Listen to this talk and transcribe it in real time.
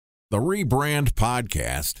The Rebrand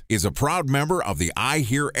Podcast is a proud member of the I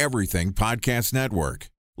Hear Everything Podcast Network.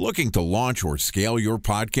 Looking to launch or scale your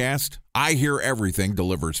podcast? I Hear Everything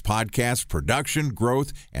delivers podcast production,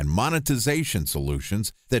 growth, and monetization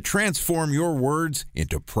solutions that transform your words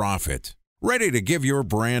into profit. Ready to give your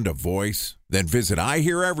brand a voice? Then visit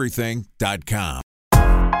iheareverything.com.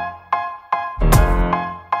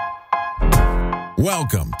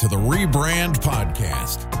 Welcome to the Rebrand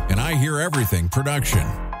Podcast, an I Hear Everything production.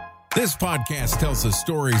 This podcast tells the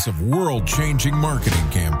stories of world-changing marketing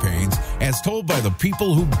campaigns as told by the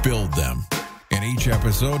people who build them. In each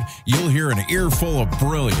episode, you'll hear an earful of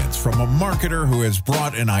brilliance from a marketer who has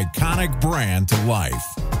brought an iconic brand to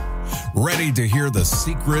life. Ready to hear the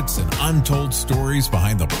secrets and untold stories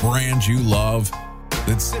behind the brand you love?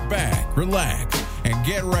 Then sit back, relax, and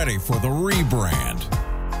get ready for the rebrand.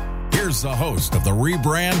 Here's the host of the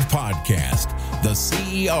Rebrand Podcast, the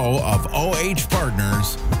CEO of OH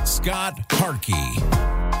Partners, Scott Hawke.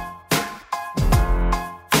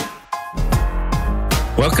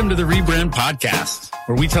 Welcome to the Rebrand Podcast,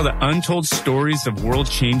 where we tell the untold stories of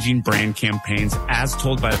world-changing brand campaigns as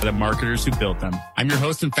told by the marketers who built them. I'm your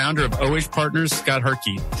host and founder of OH Partners, Scott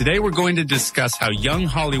Hawke. Today, we're going to discuss how young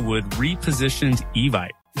Hollywood repositioned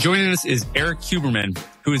Evite. Joining us is Erik Huberman,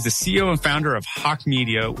 who is the CEO and founder of Hawke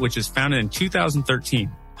Media, which was founded in 2013.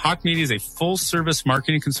 Hawke Media is a full-service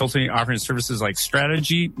marketing consulting offering services like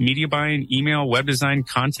strategy, media buying, email, web design,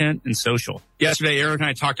 content, and social. Yesterday, Erik and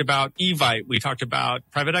I talked about Evite. We talked about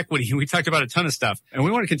private equity. We talked about a ton of stuff. And we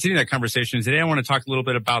want to continue that conversation. Today, I want to talk a little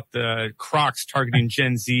bit about the Crocs targeting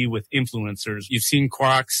Gen Z with influencers. You've seen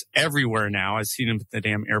Crocs everywhere now. I've seen them at the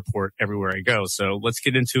damn airport everywhere I go. So let's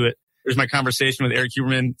get into it. Here's my conversation with Erik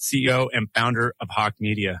Huberman, CEO and founder of Hawke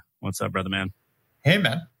Media. What's up, brother man? Hey,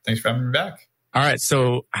 man. Thanks for having me back. All right.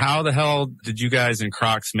 So how the hell did you guys in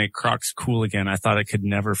Crocs make Crocs cool again? I thought it could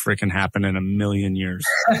never freaking happen in a million years.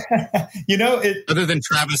 Other than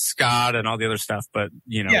Travis Scott and all the other stuff, but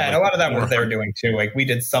Yeah, and a lot of that work they were doing too. Like we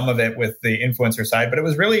did some of it with the influencer side, but it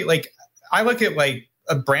was really like, I look at like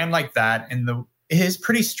a brand like that and it is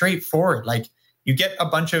pretty straightforward. Like you get a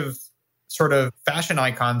bunch of sort of fashion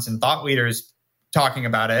icons and thought leaders talking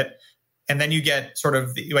about it. And then you get sort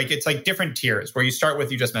of it's like different tiers where you start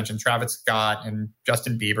with, you just mentioned Travis Scott and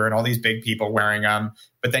Justin Bieber and all these big people wearing them.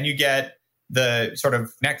 But then you get the sort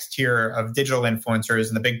of next tier of digital influencers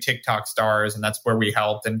and the big TikTok stars. And that's where we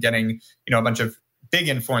helped and getting, a bunch of big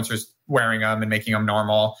influencers wearing them and making them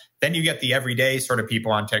normal. Then you get the everyday sort of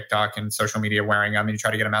people on TikTok and social media wearing them and you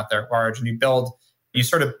try to get them out there at large. And you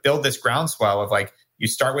sort of build this groundswell of like, you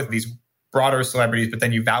start with these broader celebrities, but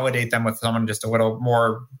then you validate them with someone just a little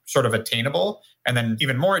more sort of attainable, and then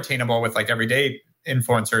even more attainable with like everyday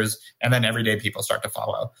influencers, and then everyday people start to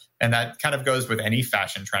follow. And that kind of goes with any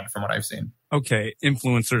fashion trend from what I've seen. Okay.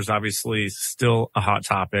 Influencers obviously still a hot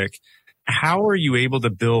topic. How are you able to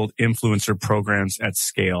build influencer programs at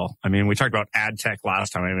scale? I mean, we talked about ad tech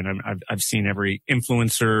last time. I mean, I've seen every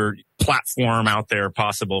influencer platform out there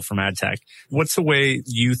possible from ad tech. What's the way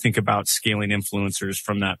you think about scaling influencers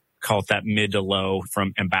from that, call it that mid to low,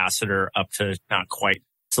 from ambassador up to not quite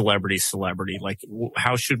celebrity? Like,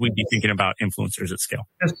 how should we be thinking about influencers at scale?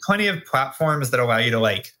 There's plenty of platforms that allow you to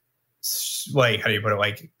like, how do you put it?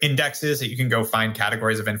 Like indexes that you can go find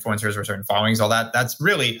categories of influencers or certain followings, all that. That's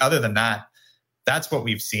really, other than that, that's what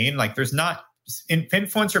we've seen. Like there's not,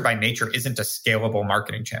 influencer by nature isn't a scalable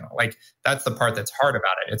marketing channel. Like that's the part that's hard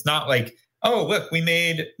about it. It's not like, oh, look,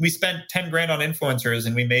 we spent 10 grand on influencers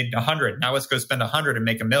and we made 100. Now let's go spend 100 and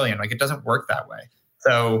make $1 million. Like it doesn't work that way.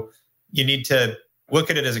 So you need to look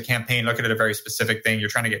at it as a campaign, look at it a very specific thing. You're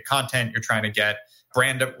trying to get content, you're trying to get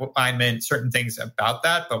brand alignment, certain things about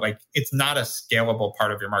that, but like it's not a scalable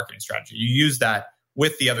part of your marketing strategy. You use that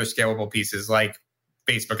with the other scalable pieces like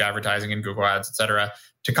Facebook advertising and Google ads, et cetera,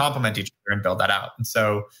 to complement each other and build that out. And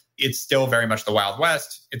so it's still very much the Wild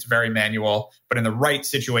West. It's very manual, but in the right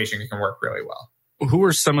situation, it can work really well. Who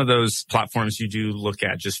are some of those platforms you do look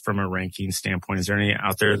at just from a ranking standpoint? Is there any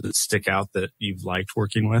out there that stick out that you've liked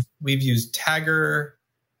working with? We've used Tagger.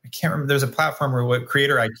 I can't remember. There's a platform where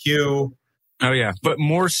Creator IQ. Oh, yeah. But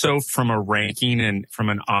more so from a ranking and from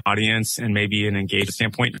an audience and maybe an engagement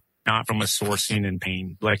standpoint, not from a sourcing and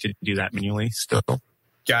paying. Like to do that manually still?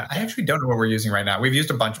 Yeah, I actually don't know what we're using right now. We've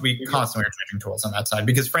used a bunch. We constantly are changing tools on that side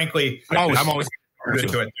because frankly, I'm always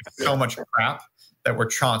into it. There's so much crap that we're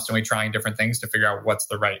constantly trying different things to figure out what's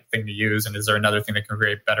the right thing to use. And is there another thing that can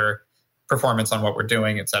create better performance on what we're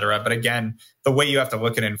doing, et cetera. But again, the way you have to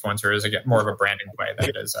look at influencers is again more of a branding play than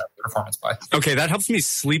it is a performance play. Okay, that helps me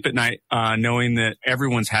sleep at night, knowing that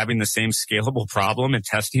everyone's having the same scalable problem and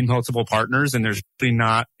testing multiple partners, and there's really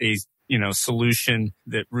not a solution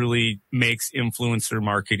that really makes influencer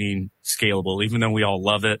marketing scalable, even though we all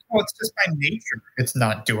love it. Well, it's just by nature, it's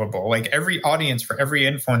not doable. Like every audience for every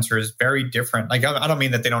influencer is very different. Like I don't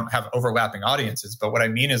mean that they don't have overlapping audiences, but what I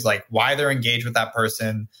mean is like why they're engaged with that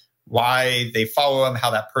person, why they follow them,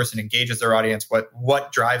 how that person engages their audience,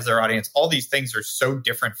 what drives their audience. All these things are so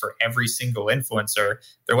different for every single influencer.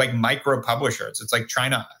 They're like micro publishers. It's like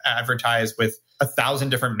trying to advertise with 1,000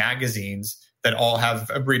 different magazines that all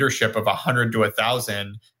have a readership of 100 to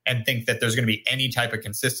 1,000 and think that there's going to be any type of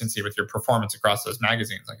consistency with your performance across those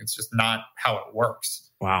magazines. Like it's just not how it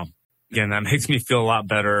works. Wow. Again, that makes me feel a lot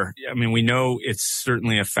better. I mean, we know it's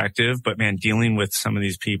certainly effective, but man, dealing with some of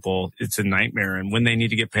these people, it's a nightmare. And when they need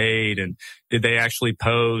to get paid and did they actually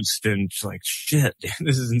post and just like, shit,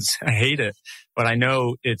 this is insane. I hate it. But I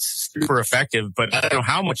know it's super effective, but I don't know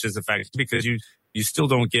how much is effective because you still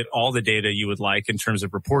don't get all the data you would like in terms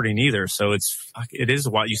of reporting either. So it is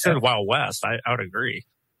wild. You said Wild West. I would agree.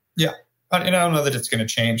 Yeah. And I don't know that it's going to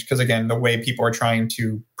change because, again, the way people are trying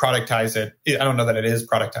to productize it, I don't know that it is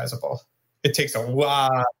productizable. It takes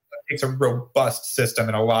a robust system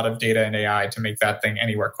and a lot of data and AI to make that thing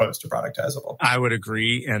anywhere close to productizable. I would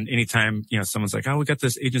agree. And anytime, someone's like, oh, we got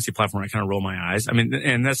this agency platform, I kind of roll my eyes. I mean,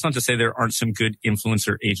 and that's not to say there aren't some good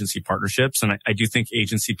influencer agency partnerships. And I do think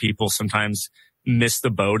agency people sometimes miss the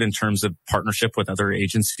boat in terms of partnership with other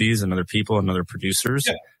agencies and other people and other producers.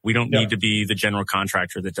 Yeah. We don't need to be the general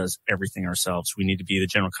contractor that does everything ourselves. We need to be the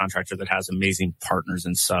general contractor that has amazing partners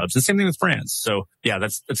and subs. And same thing with brands. So yeah,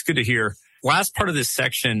 that's good to hear. Last part of this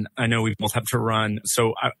section, I know we both have to run.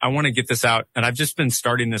 So I want to get this out. And I've just been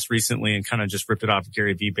starting this recently and kind of just rip it off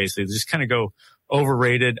Gary Vee, basically. Just kind of go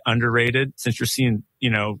overrated, underrated, since you're seeing,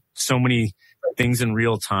 so many things in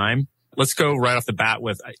real time. Let's go right off the bat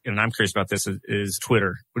with, and I'm curious about this, is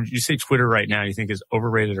Twitter. Would you say Twitter right now you think is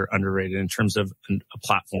overrated or underrated in terms of a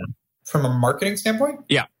platform? From a marketing standpoint?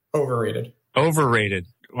 Yeah. Overrated. Overrated.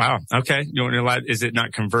 Wow. Okay. Is it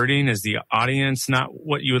not converting? Is the audience not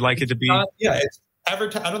what you would like it to be? It's I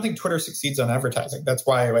don't think Twitter succeeds on advertising. That's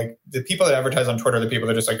why like the people that advertise on Twitter, the people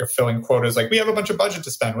that just like are filling quotas, like we have a bunch of budget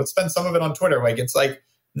to spend. Let's spend some of it on Twitter. Like it's like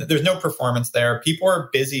there's no performance there. People are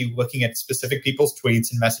busy looking at specific people's tweets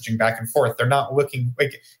and messaging back and forth. They're not looking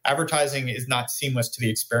like advertising is not seamless to the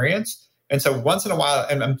experience. And so once in a while,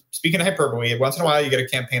 and I'm speaking hyperbole, once in a while you get a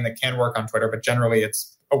campaign that can work on Twitter, but generally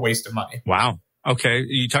it's a waste of money. Wow. Okay.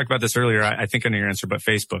 You talked about this earlier. I think I know your answer, but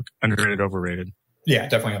Facebook, underrated, overrated? Yeah,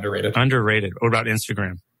 definitely underrated. Underrated. What about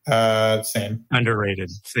Instagram? Same.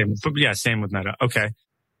 Underrated. Same. But yeah, same with Meta. Okay.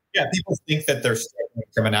 Yeah, people think that they're struggling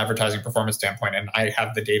from an advertising performance standpoint, and I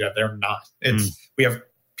have the data. They're not. We have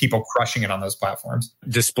people crushing it on those platforms.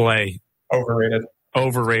 Display. Overrated.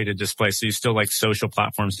 Overrated display. So you still like social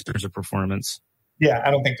platforms in terms of performance? Yeah,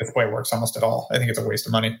 I don't think display works almost at all. I think it's a waste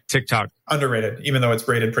of money. TikTok. Underrated, even though it's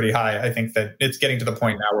rated pretty high. I think that it's getting to the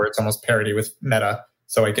point now where it's almost parity with Meta.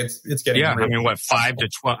 So like it's getting. Yeah, really 5 to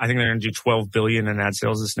 12. I think they're going to do 12 billion in ad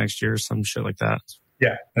sales this next year, some shit like that.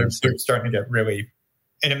 Yeah, they're starting to get really,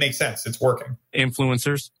 and it makes sense. It's working.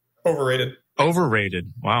 Influencers. Overrated.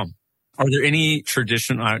 Overrated. Wow. Are there any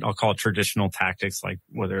traditional, I'll call it traditional tactics, like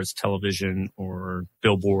whether it's television or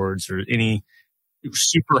billboards or any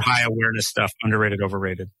super high awareness stuff, underrated,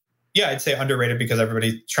 overrated? Yeah, I'd say underrated because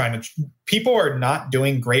everybody's people are not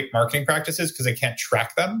doing great marketing practices because they can't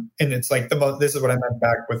track them. And it's like this is what I meant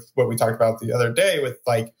back with what we talked about the other day with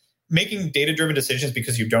like making data-driven decisions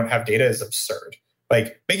because you don't have data is absurd.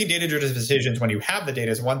 Like making data-driven decisions when you have the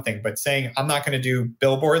data is one thing, but saying I'm not going to do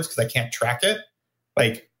billboards because I can't track it,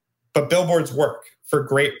 but billboards work for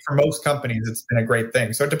most companies. It's been a great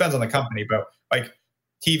thing. So it depends on the company, but like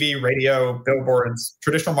TV, radio, billboards,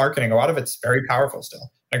 traditional marketing, a lot of it's very powerful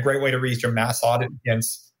still. A great way to reach your mass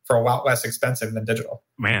audience for a lot less expensive than digital.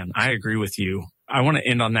 Man, I agree with you. I want to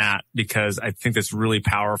end on that because I think that's really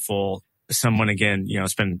powerful. Someone, again,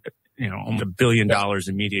 spend almost $1 billion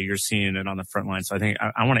in media. You're seeing it on the front line. So I think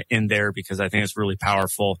I want to end there because I think it's really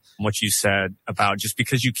powerful what you said about just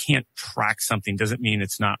because you can't track something doesn't mean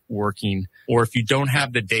it's not working. Or if you don't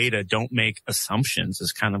have the data, don't make assumptions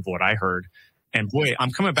is kind of what I heard. And boy,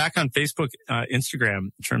 I'm coming back on Facebook,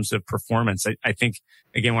 Instagram in terms of performance. I think,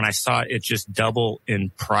 again, when I saw it just double in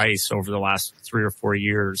price over the last 3 or 4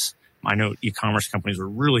 years, I know e-commerce companies were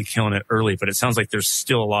really killing it early, but it sounds like there's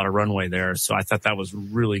still a lot of runway there. So I thought that was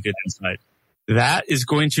really good insight. That is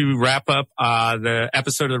going to wrap up the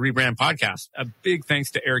episode of the Rebrand Podcast. A big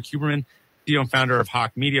thanks to Erik Huberman, CEO and founder of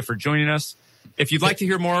Hawke Media, for joining us. If you'd like to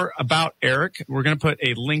hear more about Erik, we're going to put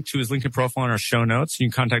a link to his LinkedIn profile in our show notes. You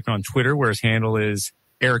can contact him on Twitter, where his handle is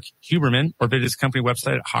Erik Huberman, or visit his company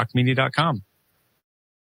website at hawkemedia.com.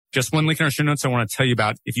 Just one link in our show notes I want to tell you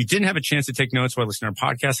about. If you didn't have a chance to take notes while listening to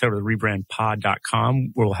our podcast, head over to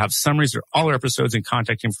rebrandpod.com, where we'll have summaries of all our episodes and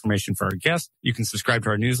contact information for our guests. You can subscribe to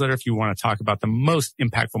our newsletter if you want to talk about the most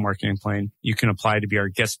impactful marketing plan. You can apply to be our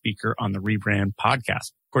guest speaker on the Rebrand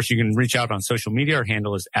podcast. Of course, you can reach out on social media. Our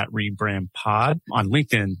handle is @RebrandPod on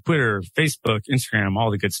LinkedIn, Twitter, Facebook, Instagram, all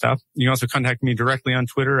the good stuff. You can also contact me directly on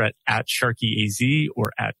Twitter at @SharkyAZ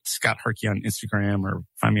or @ScottHarkey on Instagram, or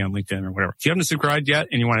find me on LinkedIn or whatever. If you haven't subscribed yet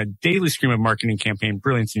and you want a daily stream of marketing campaign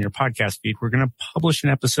brilliance in your podcast feed, we're going to publish an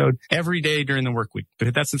episode every day during the work week. So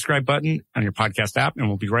hit that subscribe button on your podcast app and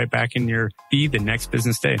we'll be right back in your feed the next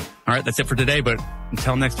business day. All right, that's it for today. But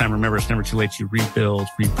until next time, remember, it's never too late to rebuild,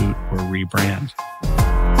 reboot, or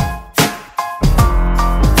rebrand.